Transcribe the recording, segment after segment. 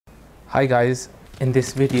Hi guys, in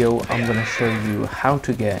this video I'm going to show you how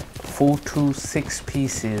to get 4 to 6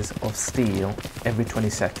 pieces of steel every 20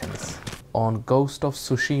 seconds. On Ghost of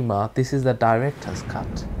Tsushima, this is the director's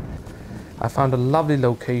cut. I found a lovely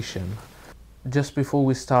location. Just before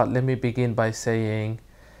we start, let me begin by saying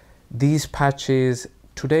these patches,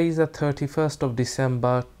 today is the 31st of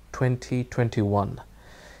December 2021.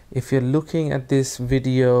 If you're looking at this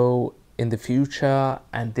video in the future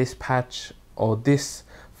and this patch or this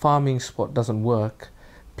farming spot doesn't work,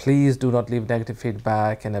 please do not leave negative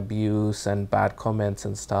feedback and abuse and bad comments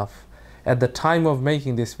and stuff. At the time of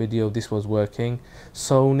making this video, this was working.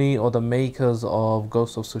 Sony or the makers of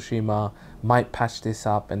Ghost of Tsushima might patch this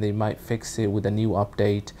up and they might fix it with a new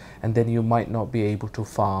update, and then you might not be able to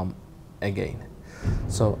farm again.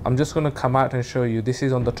 So I'm just going to come out and show you. This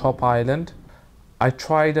is on the top island. I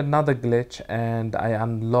tried another glitch and I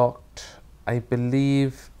unlocked, I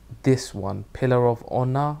believe, this one, Pillar of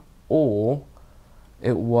Honor, or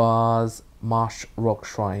it was Marsh Rock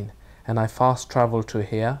Shrine, and I fast traveled to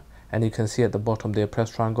here, and you can see at the bottom there, press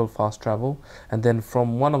triangle, fast travel, and then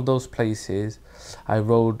from one of those places I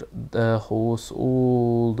rode the horse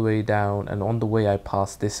all the way down, and on the way I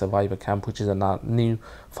passed this survivor camp, which is a new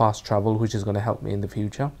fast travel which is going to help me in the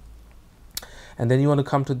future. And then you want to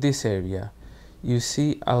come to this area. You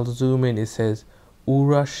see, I'll zoom in, it says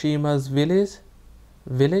Urashima's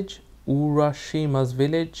village, Urashima's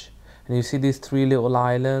village, and you see these 3 little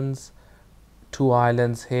islands, 2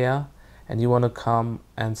 islands here, and you want to come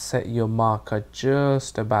and set your marker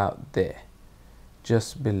just about there,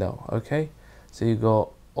 just below. Okay, so you got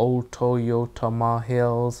Old Toyotama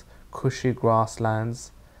Hills, Cushy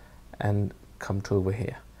Grasslands, and come to over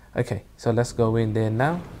here. Okay, so let's go in there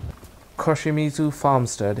now. Koshimizu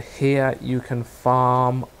Farmstead. Here you can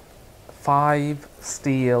farm 5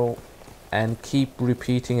 steel and keep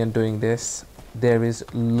repeating and doing this. There is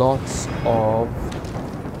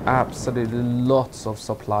absolutely lots of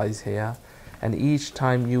supplies here, and each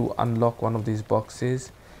time you unlock one of these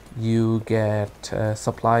boxes you get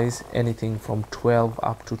supplies, anything from 12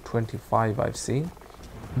 up to 25 I've seen.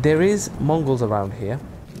 There is Mongols around here,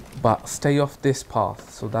 but stay off this path,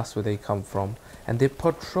 so that's where they come from, and they're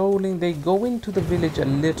patrolling. They go into the village a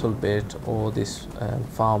little bit, or this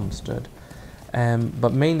farmstead,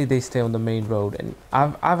 but mainly they stay on the main road, and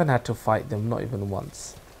I haven't had to fight them, not even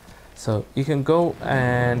once. So you can go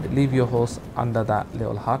and leave your horse under that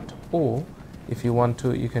little hut, or if you want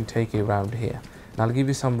to, you can take it around here. And I'll give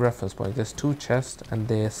you some reference points. There's 2 chests and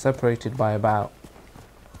they're separated by about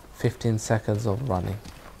 15 seconds of running.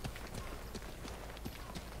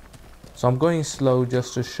 So I'm going slow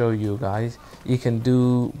just to show you guys. You can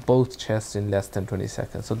do both chests in less than 20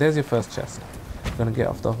 seconds. So there's your first chest. I'm gonna get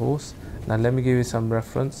off the horse. Now let me give you some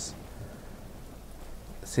reference.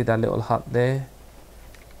 See that little hut there?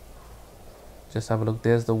 Just have a look.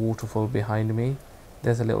 There's the waterfall behind me.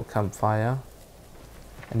 There's a little campfire.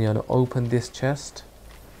 And you're going to open this chest.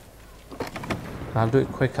 And I'll do it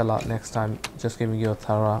quick a lot next time, just giving you a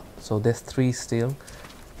thorough. So there's 3 steel.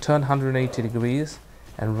 Turn 180 degrees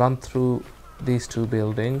and run through these 2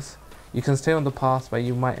 buildings. You can stay on the path where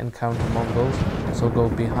you might encounter Mongols. So go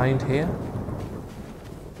behind here.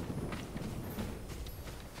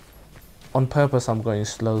 On purpose I'm going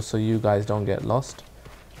slow so you guys don't get lost.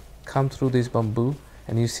 Come through this bamboo,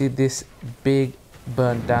 and you see this big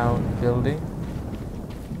burnt down building,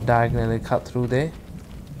 diagonally cut through there,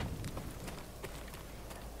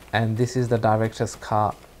 and this is the director's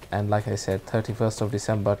cut, and like I said, 31st of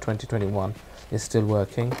December 2021 is still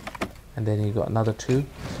working. And then you got another 2,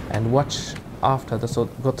 and watch after the, so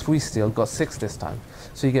got 3 steel, got 6 this time,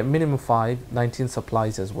 so you get minimum 5, 19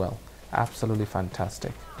 supplies as well. Absolutely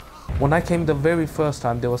fantastic. When I came the very first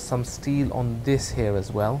time, there was some steel on this here as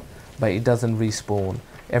well, but it doesn't respawn.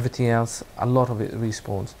 Everything else, a lot of it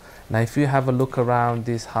respawns. Now if you have a look around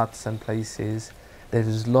these huts and places, there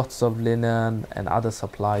is lots of linen and other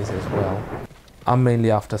supplies as well. I'm mainly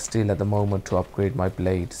after steel at the moment to upgrade my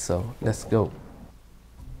blade, so let's go.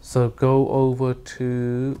 So go over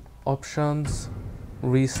to options,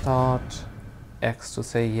 restart, X to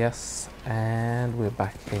say yes, and we're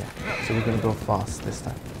back here. So we're gonna go fast this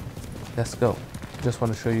time. Let's go. Just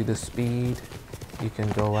want to show you the speed you can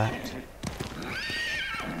go at.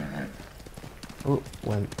 Oh,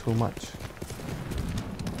 went too much.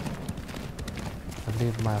 I'll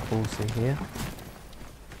leave my horse in here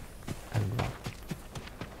and run.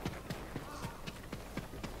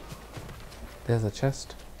 There's a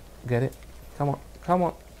chest. Get it? Come on, come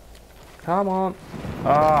on, come on.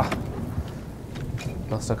 Ah!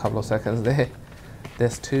 Lost a couple of seconds there.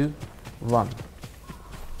 There's 2. Run.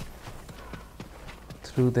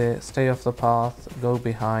 through there, stay off the path, go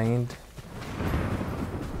behind,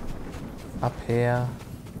 up here,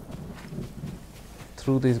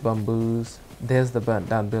 through these bamboos. There's the burnt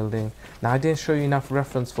down building. Now I didn't show you enough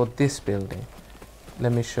reference for this building.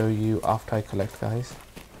 Let me show you after I collect, guys.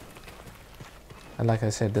 And like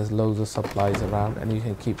I said, there's loads of supplies around and you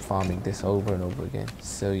can keep farming this over and over again.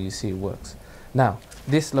 So you see it works. Now,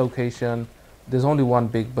 this location, there's only one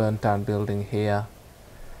big burnt down building here.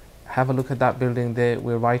 Have a look at that building there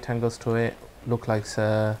with right angles to it. Look like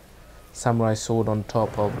a samurai sword on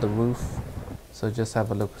top of the roof. So just have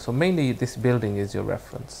a look. So mainly this building is your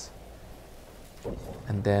reference.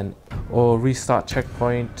 And then, or restart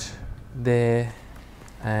checkpoint there.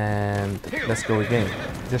 And let's go again.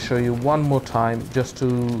 Just show you one more time just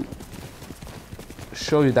to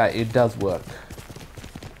show you that it does work.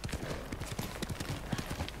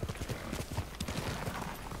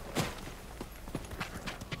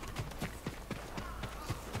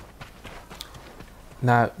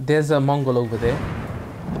 Now there's a Mongol over there.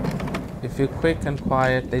 If you're quick and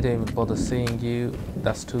quiet, they don't even bother seeing you.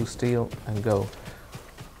 That's 2 steel and go.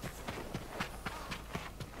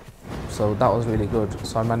 So that was really good.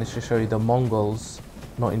 So I managed to show you the Mongols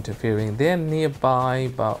not interfering. They're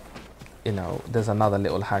nearby, but you know, there's another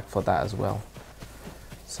little hack for that as well.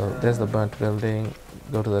 So there's the burnt building.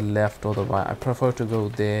 Go to the left or the right. I prefer to go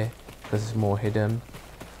there because it's more hidden.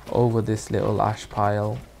 Over this little ash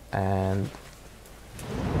pile and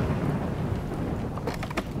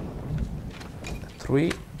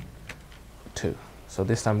 3, 2. So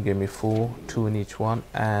this time give me 4, 2 in each one,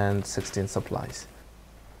 and 16 supplies.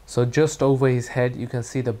 So just over his head you can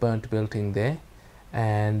see the burnt building there,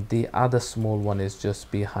 and the other small one is just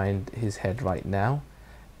behind his head right now.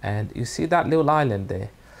 And you see that little island there,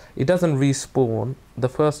 it doesn't respawn. The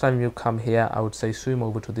first time you come here, I would say swim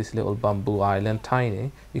over to this little bamboo island,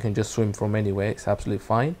 tiny. You can just swim from anywhere, it's absolutely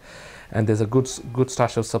fine. And there's a good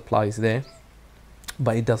stash of supplies there,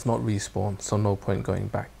 but it does not respawn, so no point going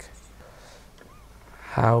back.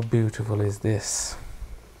 How beautiful is this?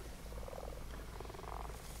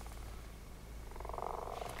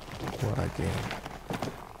 What a game.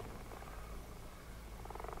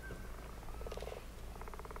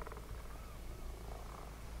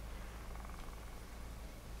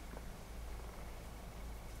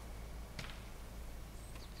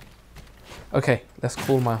 Okay, let's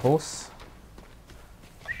call my horse.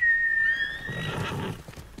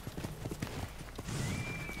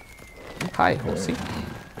 Hi, horsey.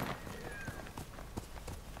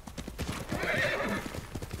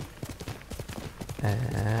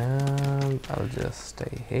 And I'll just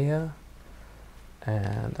stay here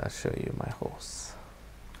and I'll show you my horse.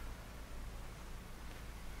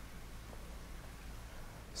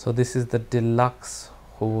 So this is the deluxe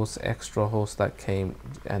horse, extra horse that came,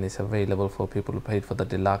 and it's available for people who paid for the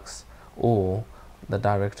deluxe, or the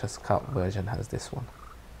director's cut version has this one.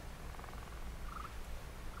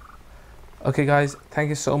 Okay guys, thank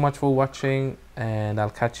you so much for watching, and I'll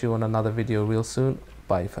catch you on another video real soon.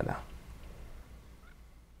 Bye for now.